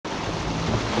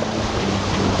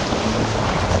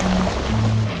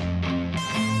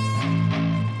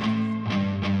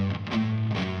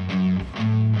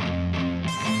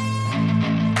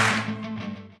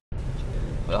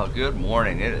Good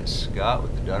morning, it is Scott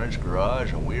with the Dunnage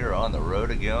Garage and we are on the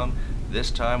road again. This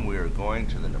time we are going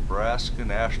to the Nebraska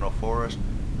National Forest,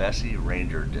 Bessey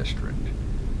Ranger District.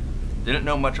 Didn't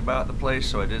know much about the place,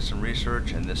 so I did some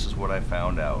research and this is what I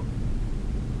found out.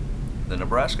 The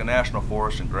Nebraska National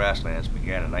Forest and Grasslands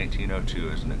began in 1902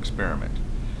 as an experiment.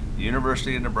 The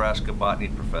University of Nebraska botany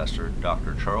professor,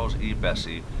 Dr. Charles E.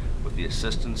 Bessey, with the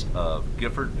assistance of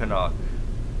Gifford Pinnock,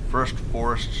 first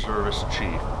Forest Service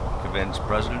chief, convinced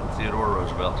President Theodore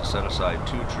Roosevelt to set aside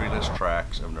 2 treeless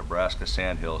tracts of Nebraska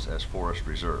sand hills as forest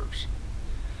reserves.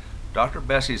 Dr.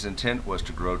 Bessey's intent was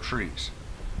to grow trees,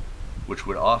 which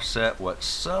would offset what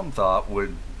some thought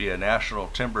would be a national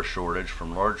timber shortage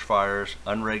from large fires,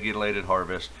 unregulated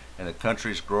harvest, and the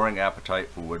country's growing appetite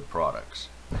for wood products.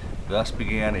 Thus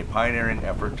began a pioneering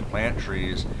effort to plant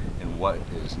trees in what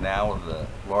is now the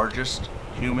largest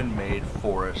human-made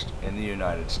forest in the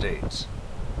United States.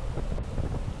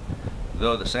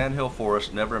 Though the Sandhill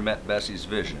Forest never met Bessey's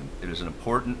vision, it is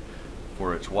important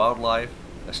for its wildlife,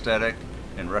 aesthetic,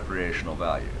 and recreational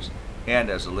values, and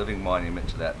as a living monument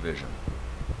to that vision.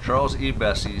 Charles E.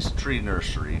 Bessey's Tree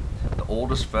Nursery, the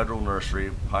oldest federal nursery,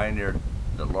 pioneered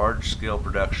the large-scale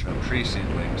production of tree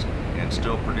seedlings and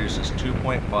still produces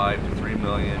 2.5 to 3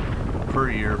 million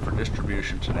per year for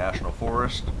distribution to national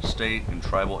forest, state, and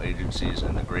tribal agencies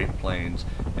in the Great Plains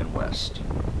and West.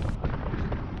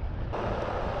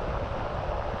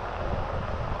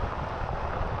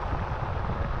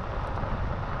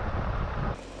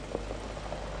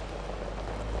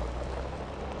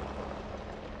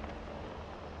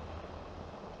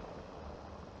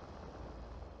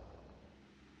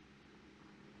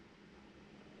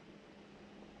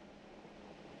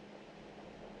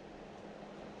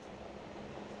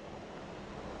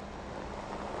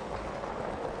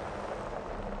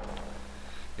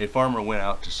 A farmer went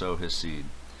out to sow his seed.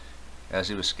 As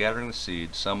he was scattering the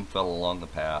seed, some fell along the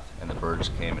path and the birds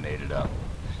came and ate it up.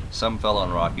 Some fell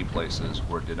on rocky places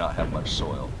where it did not have much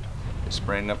soil. It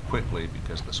sprang up quickly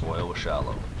because the soil was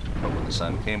shallow, but when the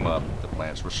sun came up, the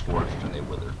plants were scorched and they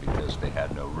withered because they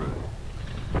had no root.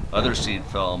 Other seed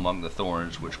fell among the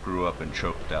thorns which grew up and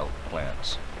choked out the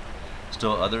plants.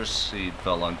 Still other seed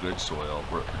fell on good soil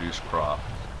where it produced crop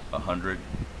 100,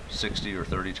 60, or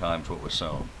 30 times what was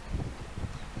sown.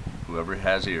 Whoever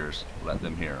has ears, let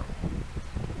them hear.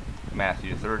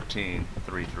 Matthew 13,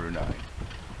 3 through 9.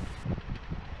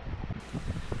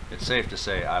 It's safe to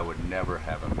say I would never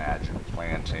have imagined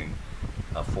planting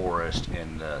a forest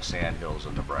in the Sand Hills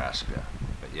of Nebraska.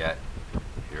 But yet,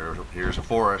 here's a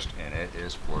forest and it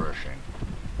is flourishing.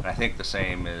 And I think the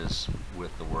same is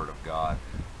with the Word of God.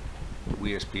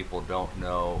 We as people don't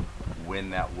know when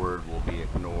that word will be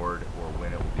ignored or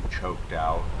when it will be choked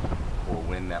out or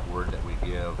when that word that we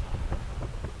give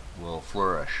will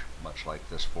flourish, much like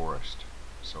this forest.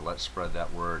 So let's spread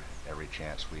that word every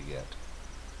chance we get.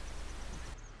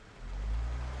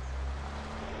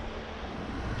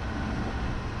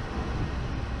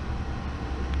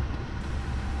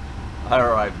 I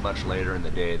arrived much later in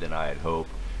the day than I had hoped,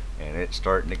 and it's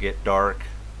starting to get dark,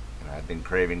 and I've been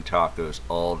craving tacos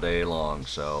all day long,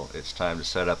 so it's time to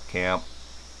set up camp,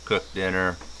 cook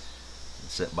dinner,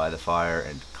 sit by the fire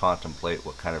and contemplate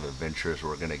what kind of adventures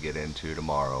we're going to get into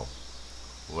tomorrow.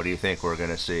 What do you think we're going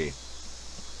to see?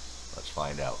 Let's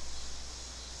find out.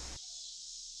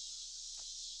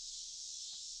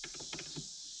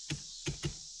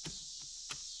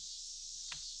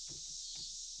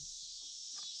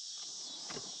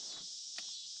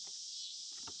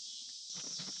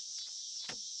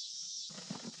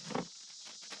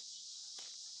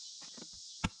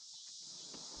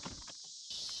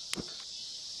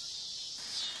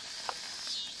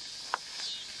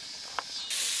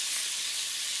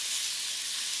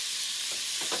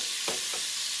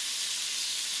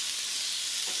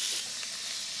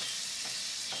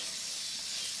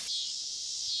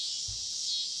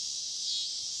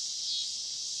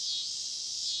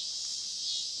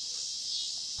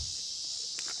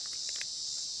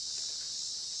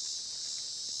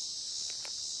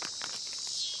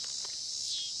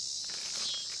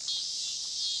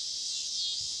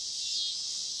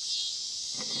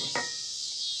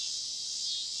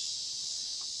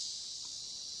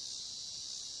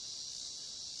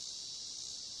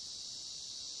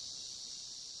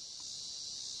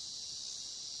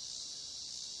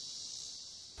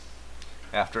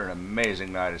 After an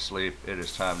amazing night of sleep, it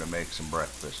is time to make some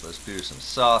breakfast. Let's do some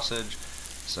sausage,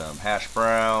 some hash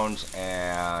browns,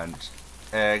 and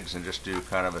eggs, and just do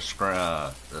kind of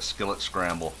a skillet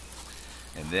scramble.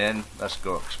 And then let's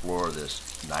go explore this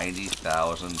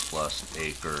 90,000 plus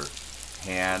acre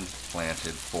hand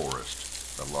planted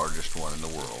forest, the largest one in the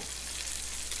world.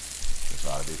 This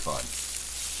ought to be fun.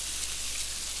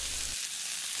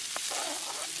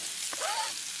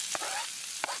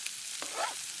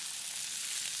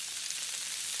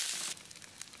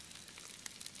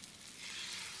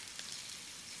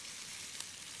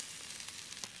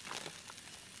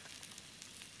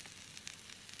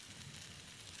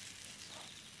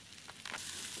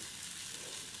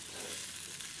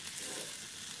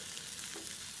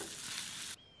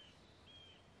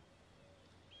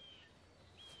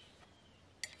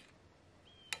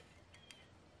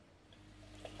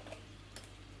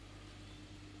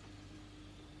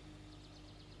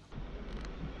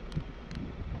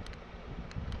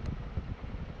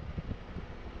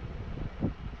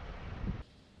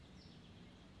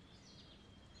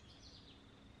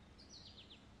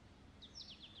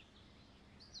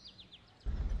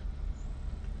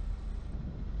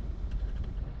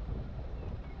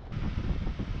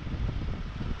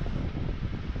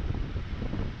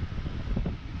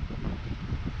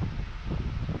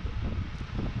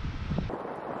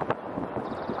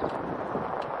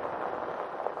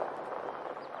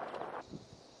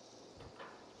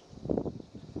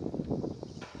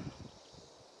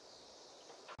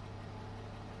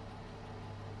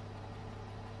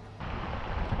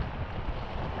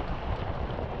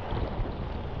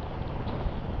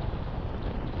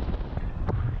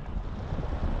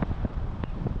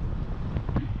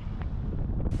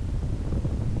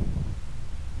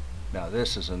 Now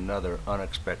this is another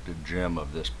unexpected gem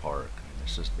of this park.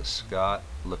 This is the Scott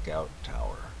Lookout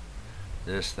Tower.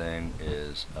 This thing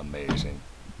is amazing.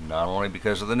 Not only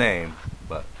because of the name,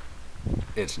 but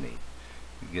it's neat.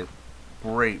 You get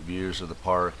great views of the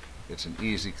park. It's an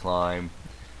easy climb.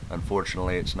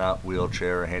 Unfortunately, it's not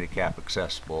wheelchair or handicap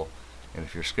accessible. And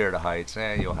if you're scared of heights,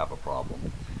 you'll have a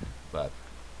problem. But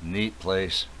neat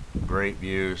place, great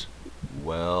views,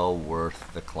 well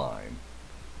worth the climb.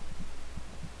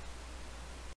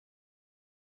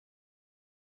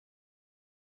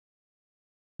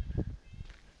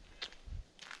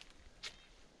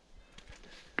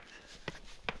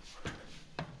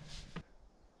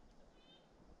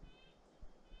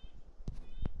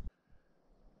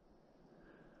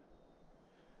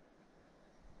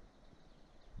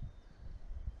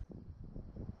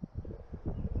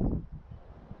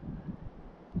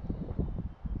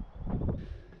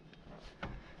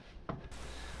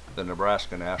 The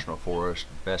Nebraska National Forest,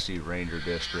 Bessey Ranger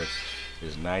District,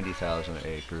 is 90,000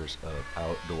 acres of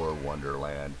outdoor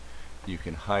wonderland. You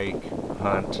can hike,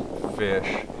 hunt,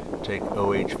 fish, take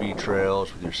OHV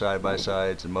trails with your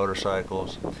side-by-sides and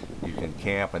motorcycles. You can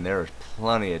camp, and there is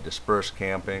plenty of dispersed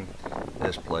camping.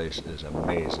 This place is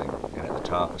amazing, and at the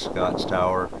top of Scott's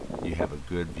Tower, you have a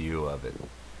good view of it.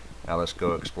 Now let's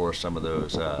go explore some of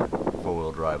those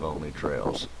four-wheel drive only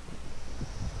trails.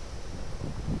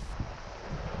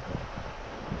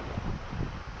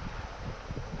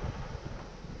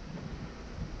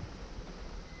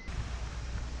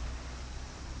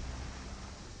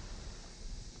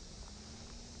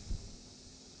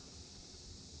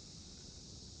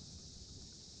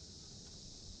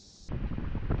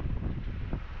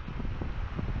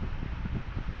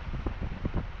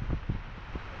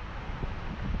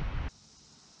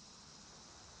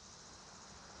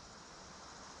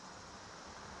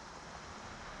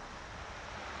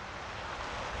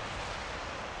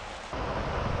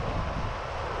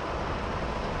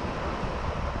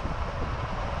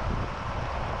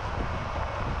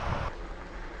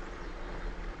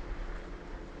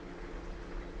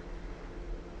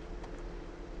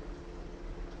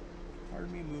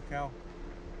 Pardon me, moo cow.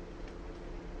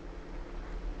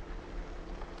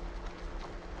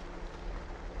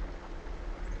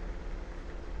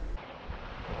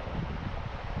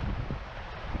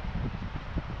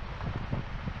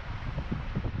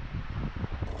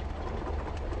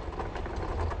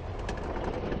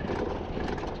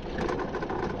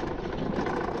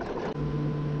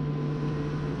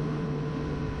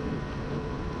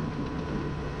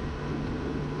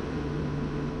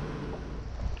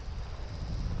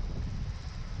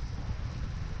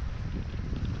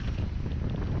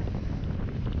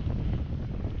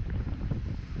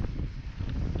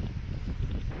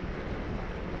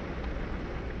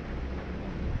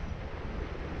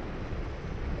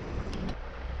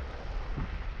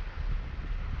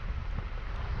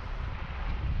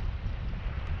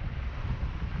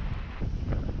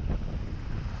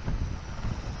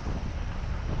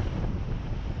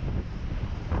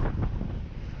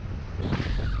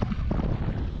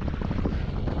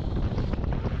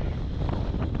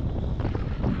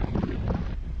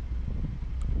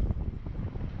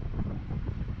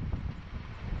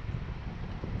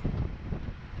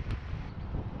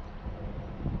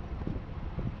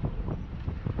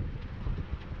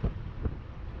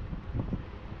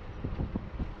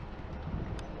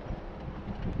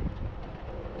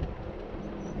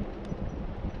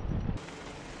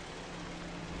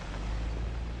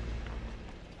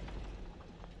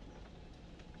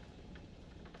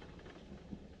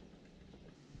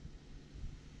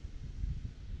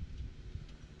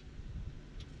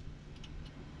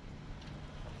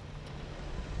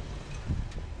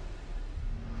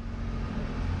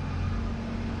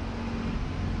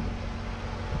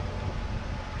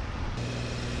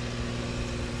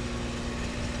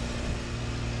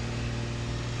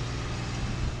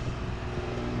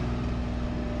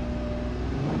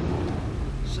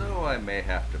 may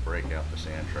have to break out the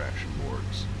sand traction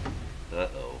boards.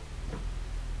 Uh-oh.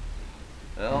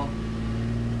 Well,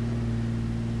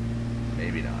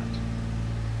 maybe not.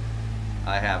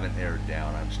 I haven't aired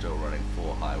down. I'm still running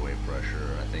full highway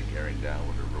pressure. I think airing down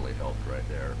would have really helped right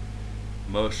there.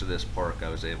 Most of this park I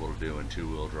was able to do in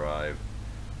two-wheel drive.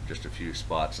 Just a few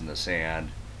spots in the sand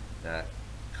that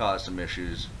caused some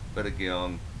issues, but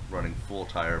again, running full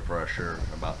tire pressure,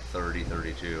 about 30,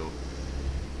 32.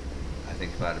 I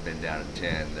think if I'd have been down at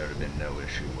 10, there'd have been no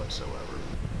issue whatsoever.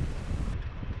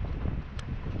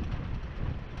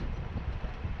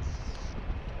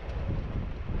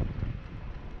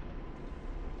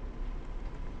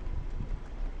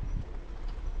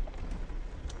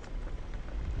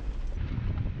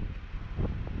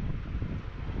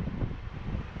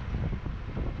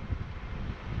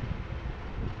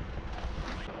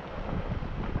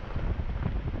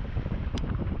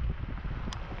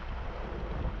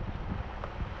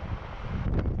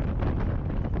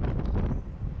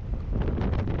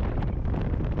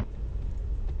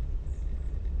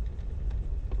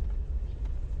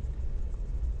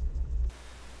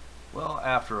 Well,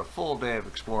 after a full day of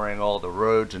exploring all the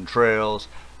roads and trails,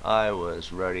 I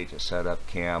was ready to set up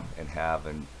camp and have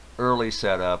an early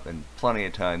setup and plenty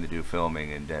of time to do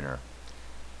filming and dinner.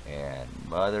 And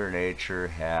Mother Nature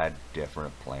had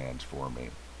different plans for me.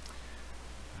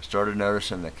 I started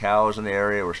noticing the cows in the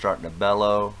area were starting to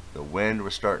bellow, the wind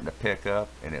was starting to pick up,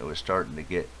 and it was starting to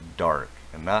get dark.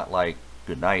 And not like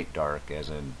goodnight dark, as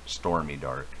in stormy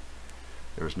dark.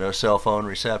 There was no cell phone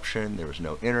reception, there was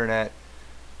no internet.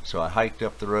 So I hiked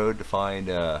up the road to find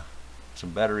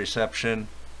some better reception.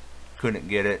 Couldn't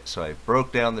get it, so I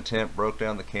broke down the tent, broke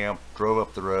down the camp, drove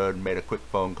up the road, made a quick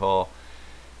phone call,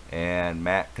 and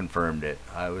Matt confirmed it.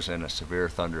 I was in a severe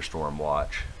thunderstorm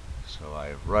watch. So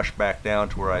I rushed back down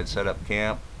to where I'd set up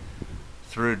camp,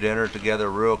 threw dinner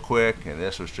together real quick, and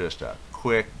this was just a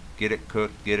quick get it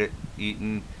cooked, get it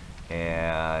eaten,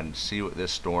 and see what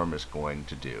this storm is going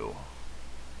to do.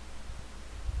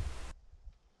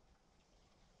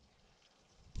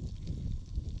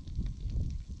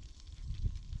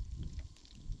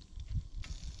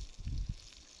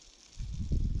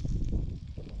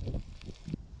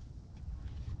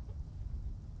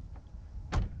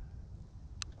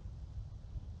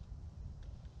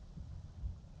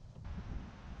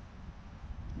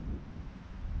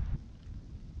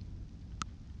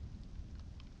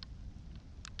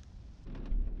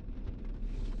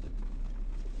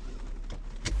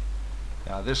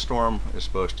 Now this storm is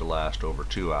supposed to last over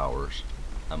 2 hours.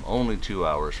 I'm only 2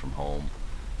 hours from home,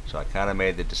 so I kind of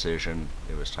made the decision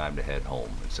it was time to head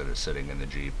home instead of sitting in the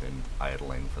Jeep and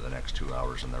idling for the next 2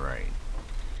 hours in the rain.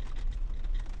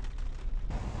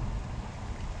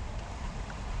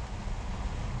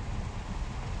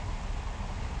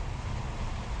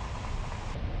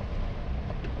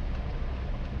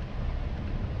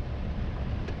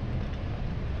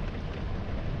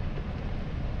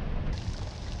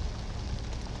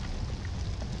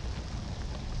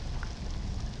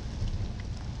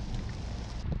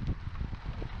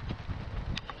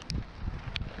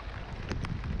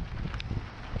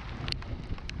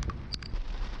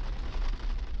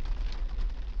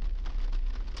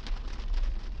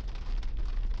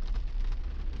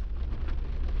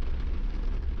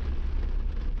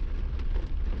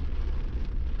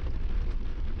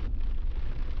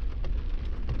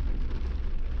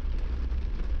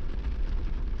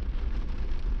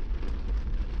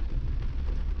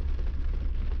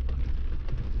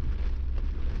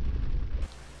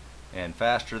 And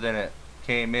faster than it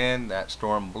came in, that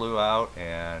storm blew out,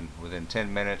 and within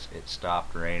 10 minutes it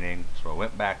stopped raining. So I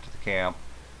went back to the camp,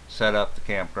 set up the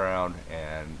campground,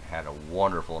 and had a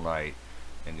wonderful night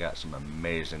and got some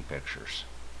amazing pictures.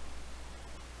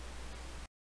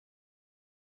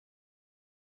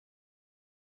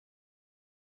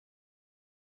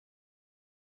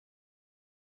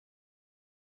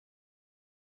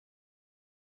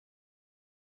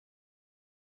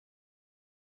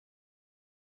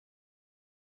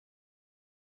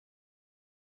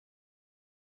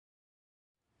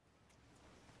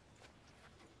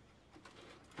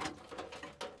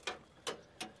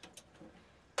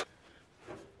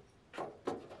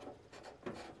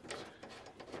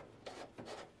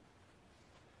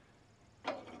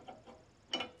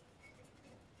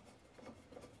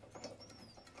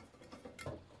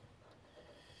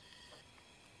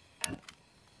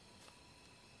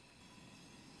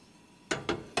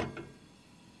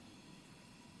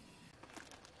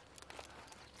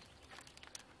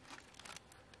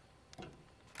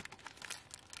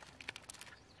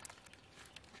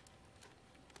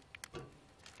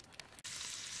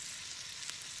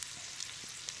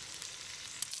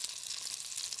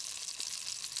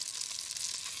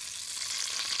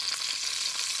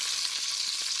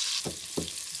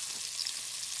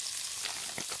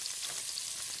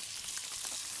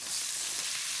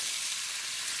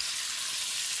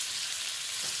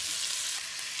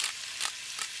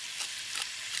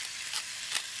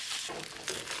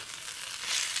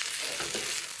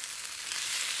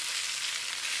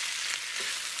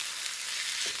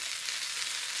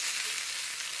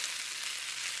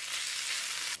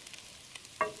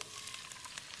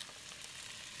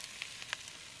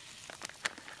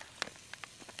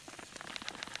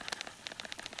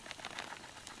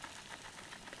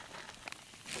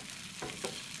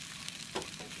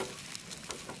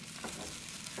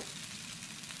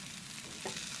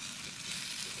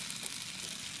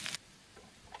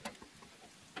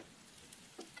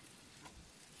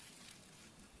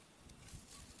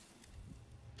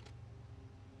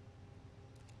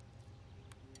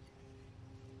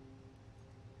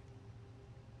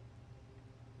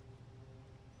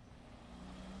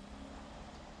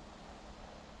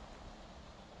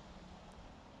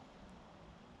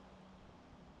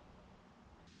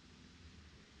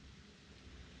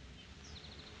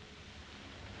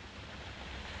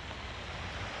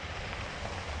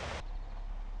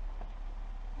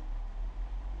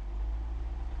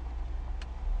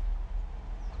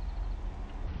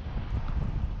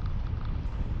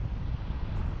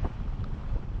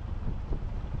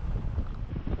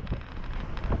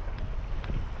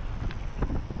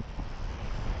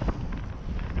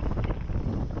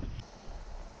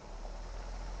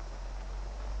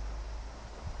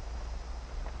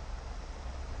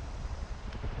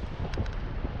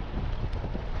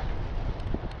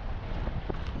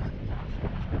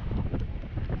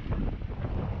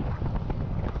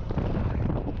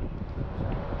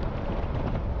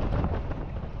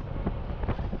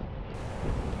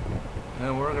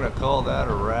 And we're going to call that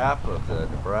a wrap of the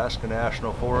Nebraska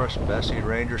National Forest Bessey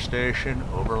Ranger Station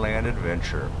Overland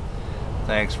Adventure.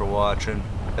 Thanks for watching.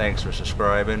 Thanks for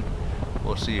subscribing.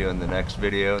 We'll see you in the next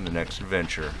video and the next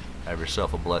adventure. Have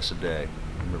yourself a blessed day.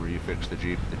 Remember, you fix the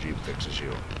Jeep fixes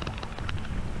you.